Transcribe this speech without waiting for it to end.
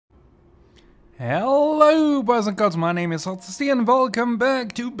Hello boys and girls, my name is Hotsty and welcome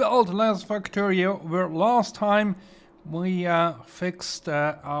back to Beltless Factorio, where last time we fixed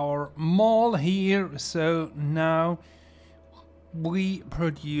our mall here, so now we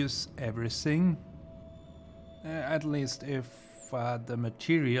produce everything, at least if the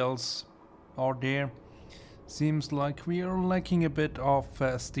materials are there. Seems like we are lacking a bit of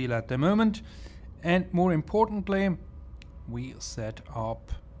steel at the moment, and more importantly we set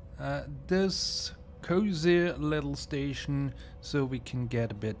up this cozy little station so we can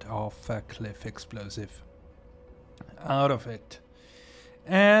get a bit of cliff explosive out of it.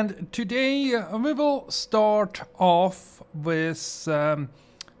 And today we will start off with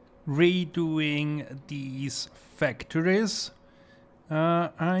redoing these factories.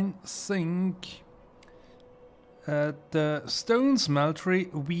 I think the stone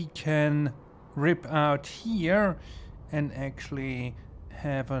smeltery we can rip out here and actually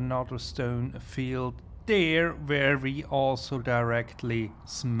have another stone field there where we also directly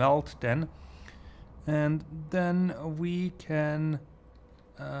smelt then, and then we can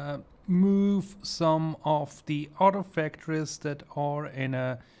move some of the other factories that are in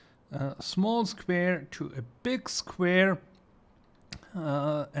a small square to a big square,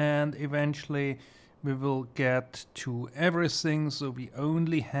 and eventually we will get to everything so we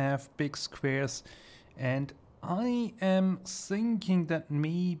only have big squares. And I am thinking that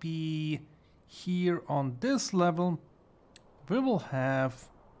maybe here on this level we will have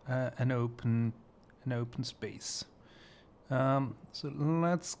an open space. So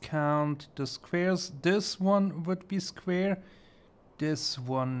let's count the squares. This one would be square, this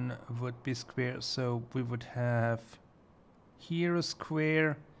one would be square, so we would have here a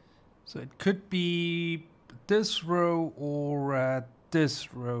square. So it could be this row or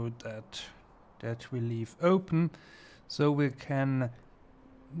this row that we leave open, so we can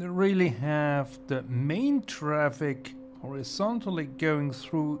really have the main traffic horizontally going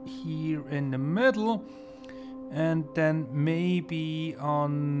through here in the middle, and then maybe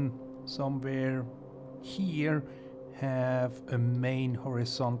on somewhere here have a main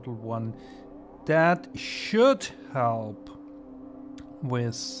horizontal one. That should help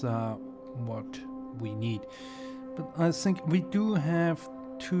with what we need. But I think we do have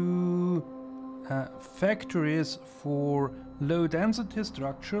two factories for low density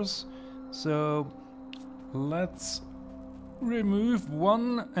structures, so let's remove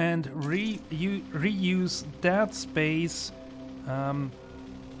one and reuse that space to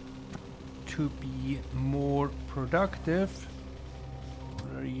be more productive.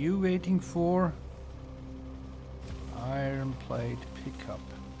 What are you waiting for? Iron plate pickup.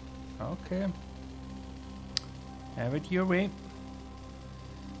 Okay, have it your way.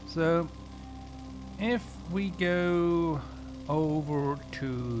 So if we go over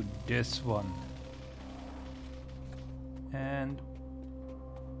to this one and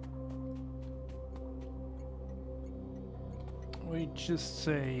we just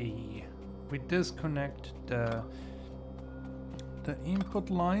say we disconnect the input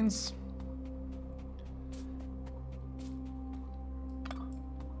lines,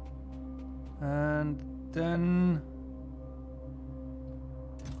 and then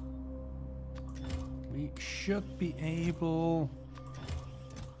we should be able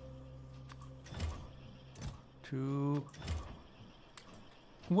to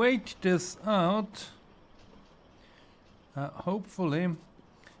wait this out, hopefully.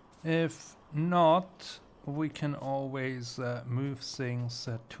 If not, we can always move things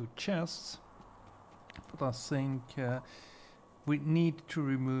to chests, but I think we need to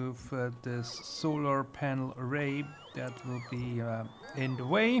remove this solar panel array that will be in the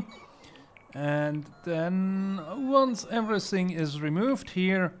way. And then once everything is removed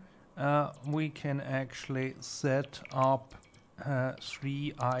here, we can actually set up a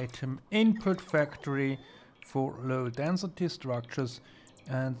 3-item input factory for low density structures,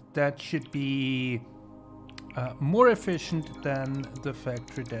 and that should be more efficient than the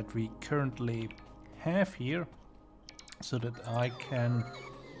factory that we currently have here, so that I can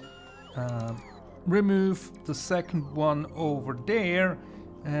remove the second one over there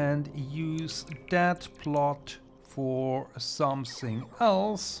and use that plot for something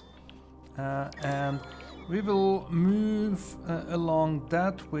else, and we will move along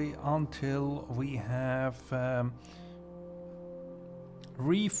that way until we have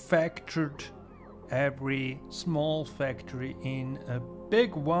refactored every small factory in a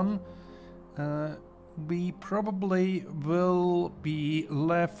big one. We probably will be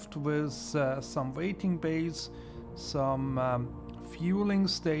left with some waiting bays, some fueling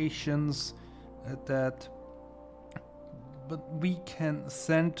stations that but we can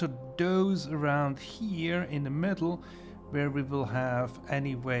center those around here in the middle, where we will have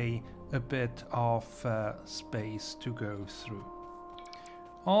anyway a bit of space to go through.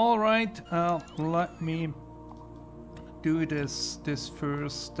 All right, let me do this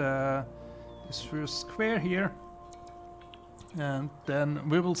first square here, and then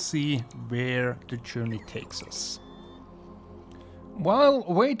we will see where the journey takes us. While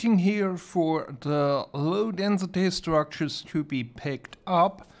waiting here for the low density structures to be picked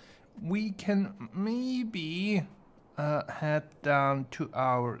up, we can maybe head down to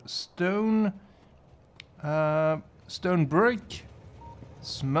our stone brick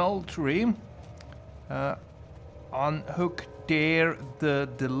smeltery, unhook there the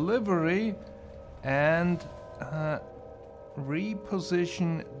delivery, and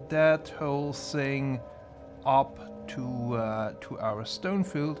reposition that whole thing up to our stone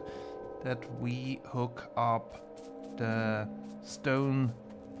field, that we hook up the stone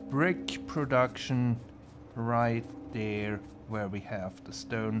brick production right there where we have the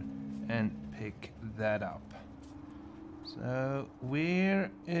stone, and pick that up. So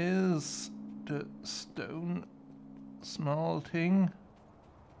where is the stone smelting?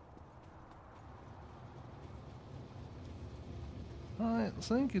 I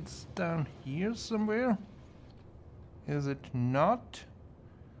think it's down here somewhere. Is it not?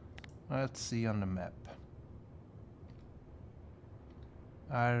 Let's see on the map.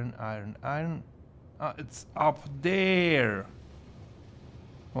 Iron, iron, iron. Ah, it's up there.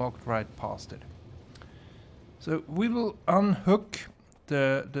 Walked right past it. So we will unhook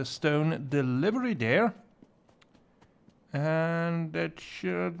the stone delivery there. And that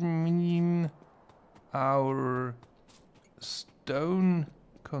should mean our stone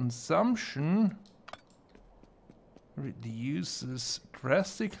consumption reduces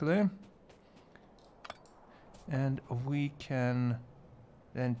drastically, and we can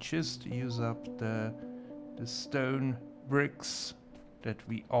then just use up the stone bricks that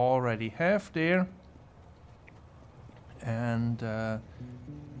we already have there, and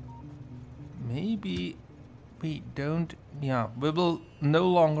maybe we don't, yeah, we will no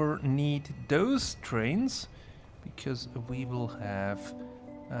longer need those trains, because we will have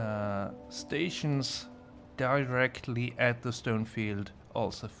stations directly at the stone field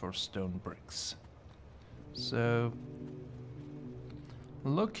also for stone bricks. So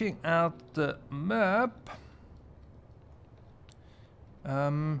looking at the map,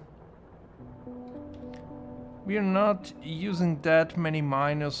 we are not using that many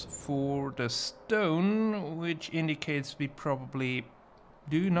miners for the stone, which indicates we probably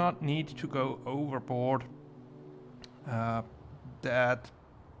do not need to go overboard that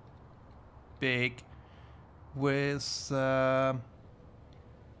big with the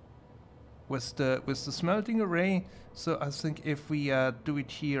smelting array. So I think if we do it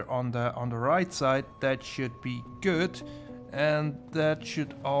here on the right side, that should be good, and that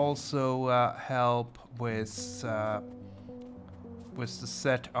should also help with the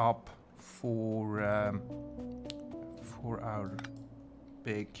setup for our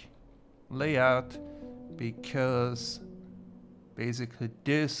big layout, because basically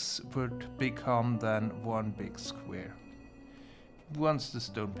this would become then one big square once the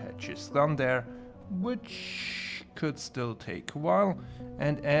stone patch is done there, which could still take a while.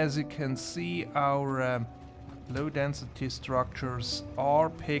 And as you can see, our low density structures are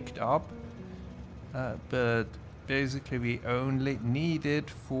picked up, but basically we only need it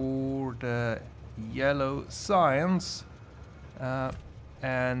for the yellow science,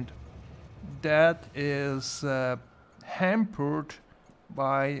 and that is hampered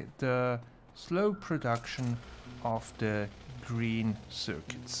by the slow production of the green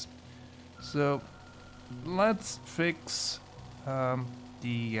circuits. So let's fix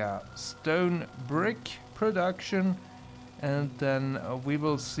the stone brick production, and then we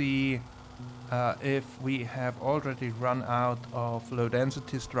will see if we have already run out of low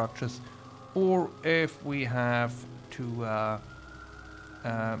density structures, or if we have to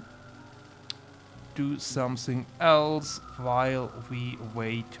do something else while we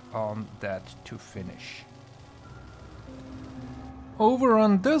wait on that to finish. Over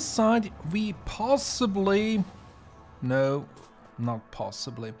on this side, we possibly... no, not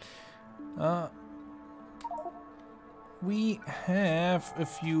possibly. We have a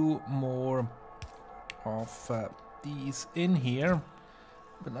few more of these in here,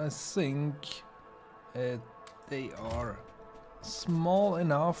 but I think they are small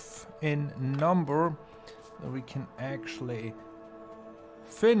enough in number that we can actually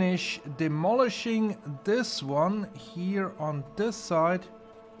finish demolishing this one. Here on this side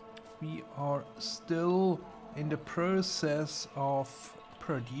we are still in the process of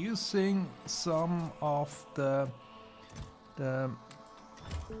producing some of the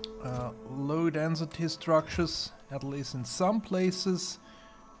low density structures, at least in some places.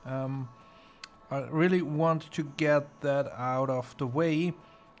 I really want to get that out of the way,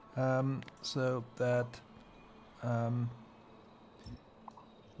 so that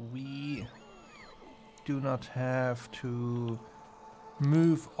we do not have to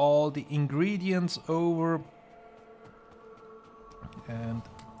move all the ingredients over. And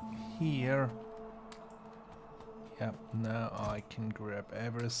here, yeah, now I can grab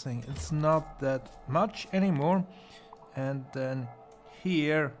everything. It's not that much anymore. And then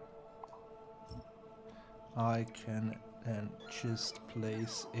here I can then just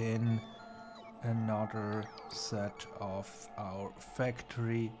place in another set of our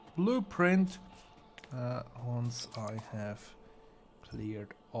factory blueprint. Once I have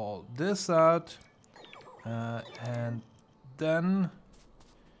cleared all this out, and then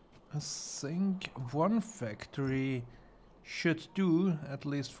I think one factory should do, at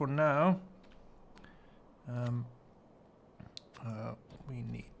least for now. We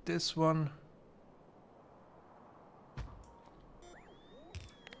need this one,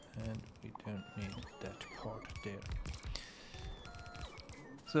 and we don't need that part there.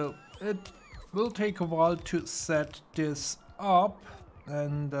 So it will take a while to set this up,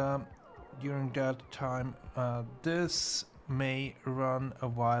 and during that time this may run a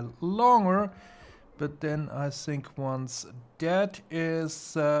while longer, but then I think once that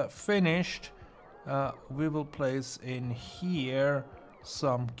is finished, we will place in here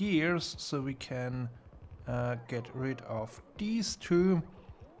some gears so we can get rid of these two.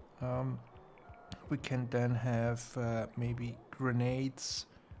 We can then have maybe grenades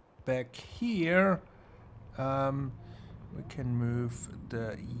back here. We can move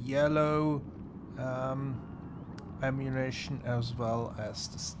the yellow ammunition as well as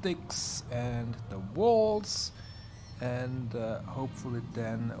the sticks and the walls, and hopefully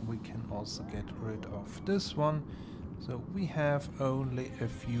then we can also get rid of this one. So we have only a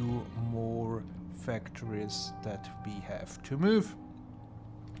few more factories that we have to move,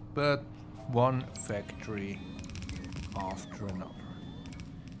 but one factory after another.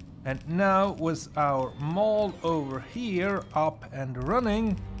 And now with our mall over here up and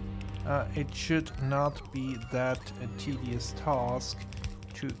running, it should not be that a tedious task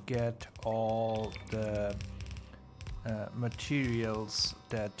to get all the materials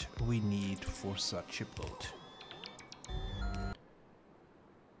that we need for such a build.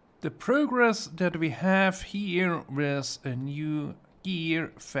 The progress that we have here with a new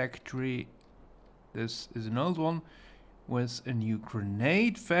gear factory, this is an old one, with a new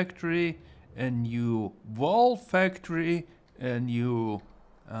grenade factory, a new wall factory, a new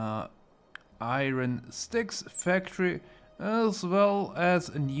iron sticks factory, as well as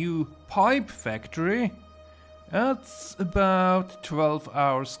a new pipe factory. That's about 12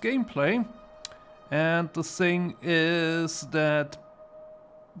 hours gameplay, and the thing is that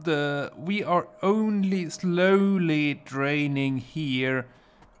we are only slowly draining here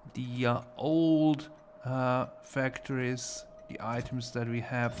the old factories, the items that we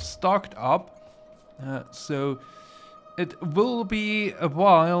have stocked up, so it will be a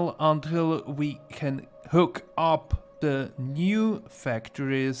while until we can hook up the new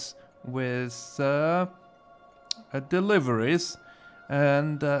factories with deliveries.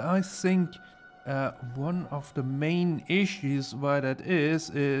 And I think one of the main issues why that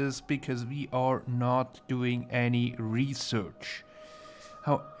is because we are not doing any research.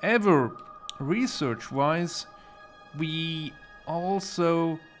 However, research-wise, we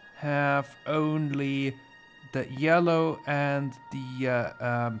also have only the yellow and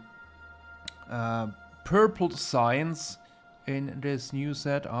the purple signs in this new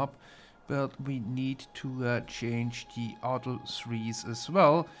setup, but we need to change the other threes as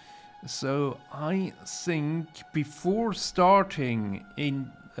well. So I think before starting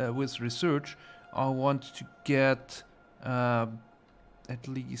in with research, I want to get at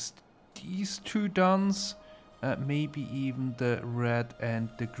least these two done, maybe even the red and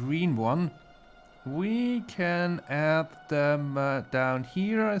the green one. We can add them down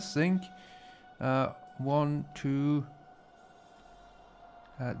here, I think. 1, 2,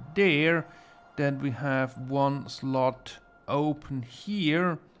 there. Then we have one slot open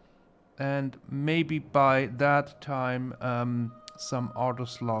here, and maybe by that time some other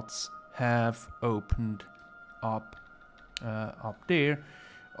slots have opened up there.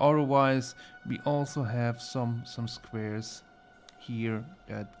 Otherwise, we also have some squares here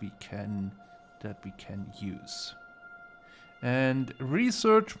that we can use. And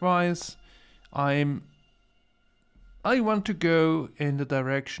research-wise, I'm I want to go in the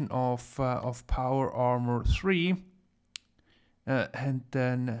direction of Power Armor 3 and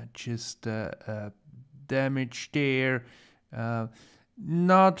then just damage there.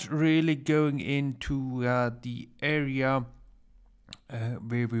 Not really going into the area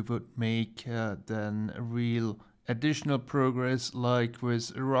where we would make then real additional progress, like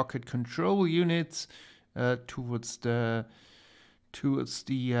with rocket control units towards the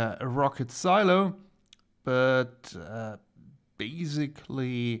rocket silo. But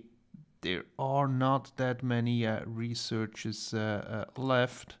basically there are not that many researchers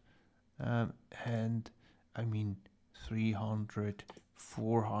left, and I mean 300,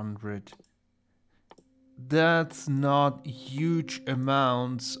 400, that's not huge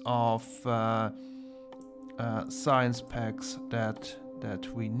amounts of science packs that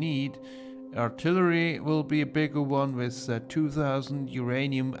we need. Artillery will be a bigger one with 2000,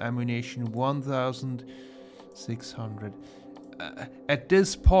 uranium ammunition 1600. At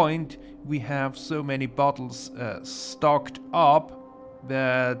this point we have so many bottles stocked up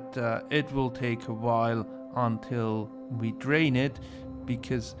that it will take a while until we drain it,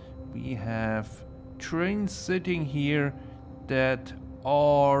 because we have trains sitting here that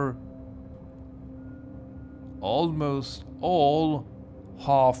are almost all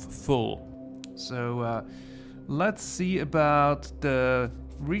half full. So let's see about the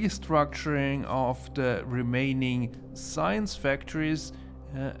restructuring of the remaining science factories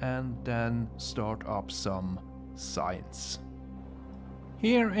and then start up some science.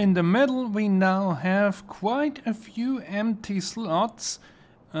 Here in the middle we now have quite a few empty slots,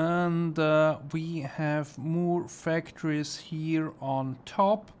 and we have more factories here on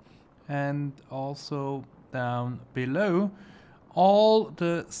top and also down below. All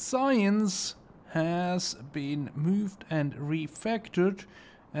the science has been moved and refactored,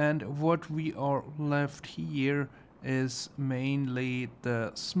 and what we are left here is mainly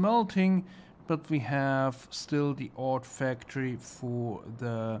the smelting, but we have still the art factory for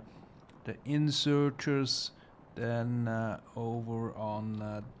the inserters. Then over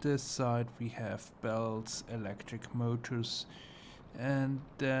on this side we have belts, electric motors, and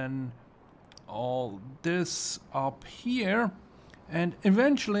then all this up here, and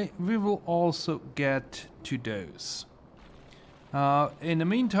eventually we will also get to those. In the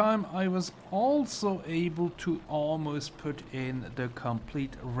meantime, I was also able to almost put in the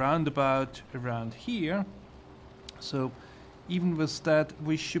complete roundabout around here, so even with that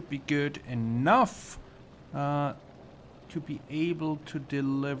we should be good enough to be able to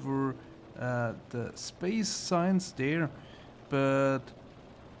deliver the space science there. But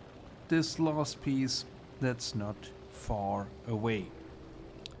this last piece, that's not far away.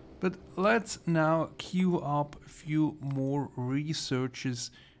 But let's now queue up a few more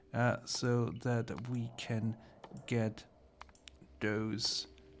researches so that we can get those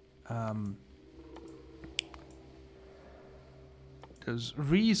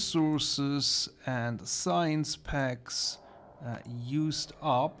resources and science packs used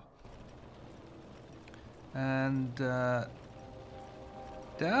up, and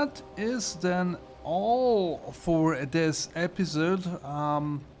that is then all for this episode.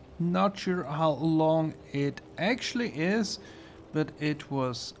 Not sure how long it actually is, but it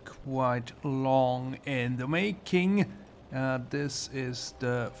was quite long in the making. This is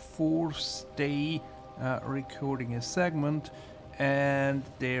the fourth day recording a segment, and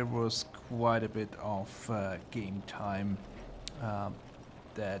there was quite a bit of game time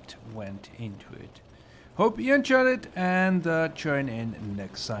that went into it. Hope you enjoyed it, and join in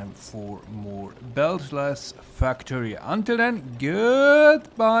next time for more Beltless Factorio. Until then,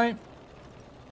 goodbye!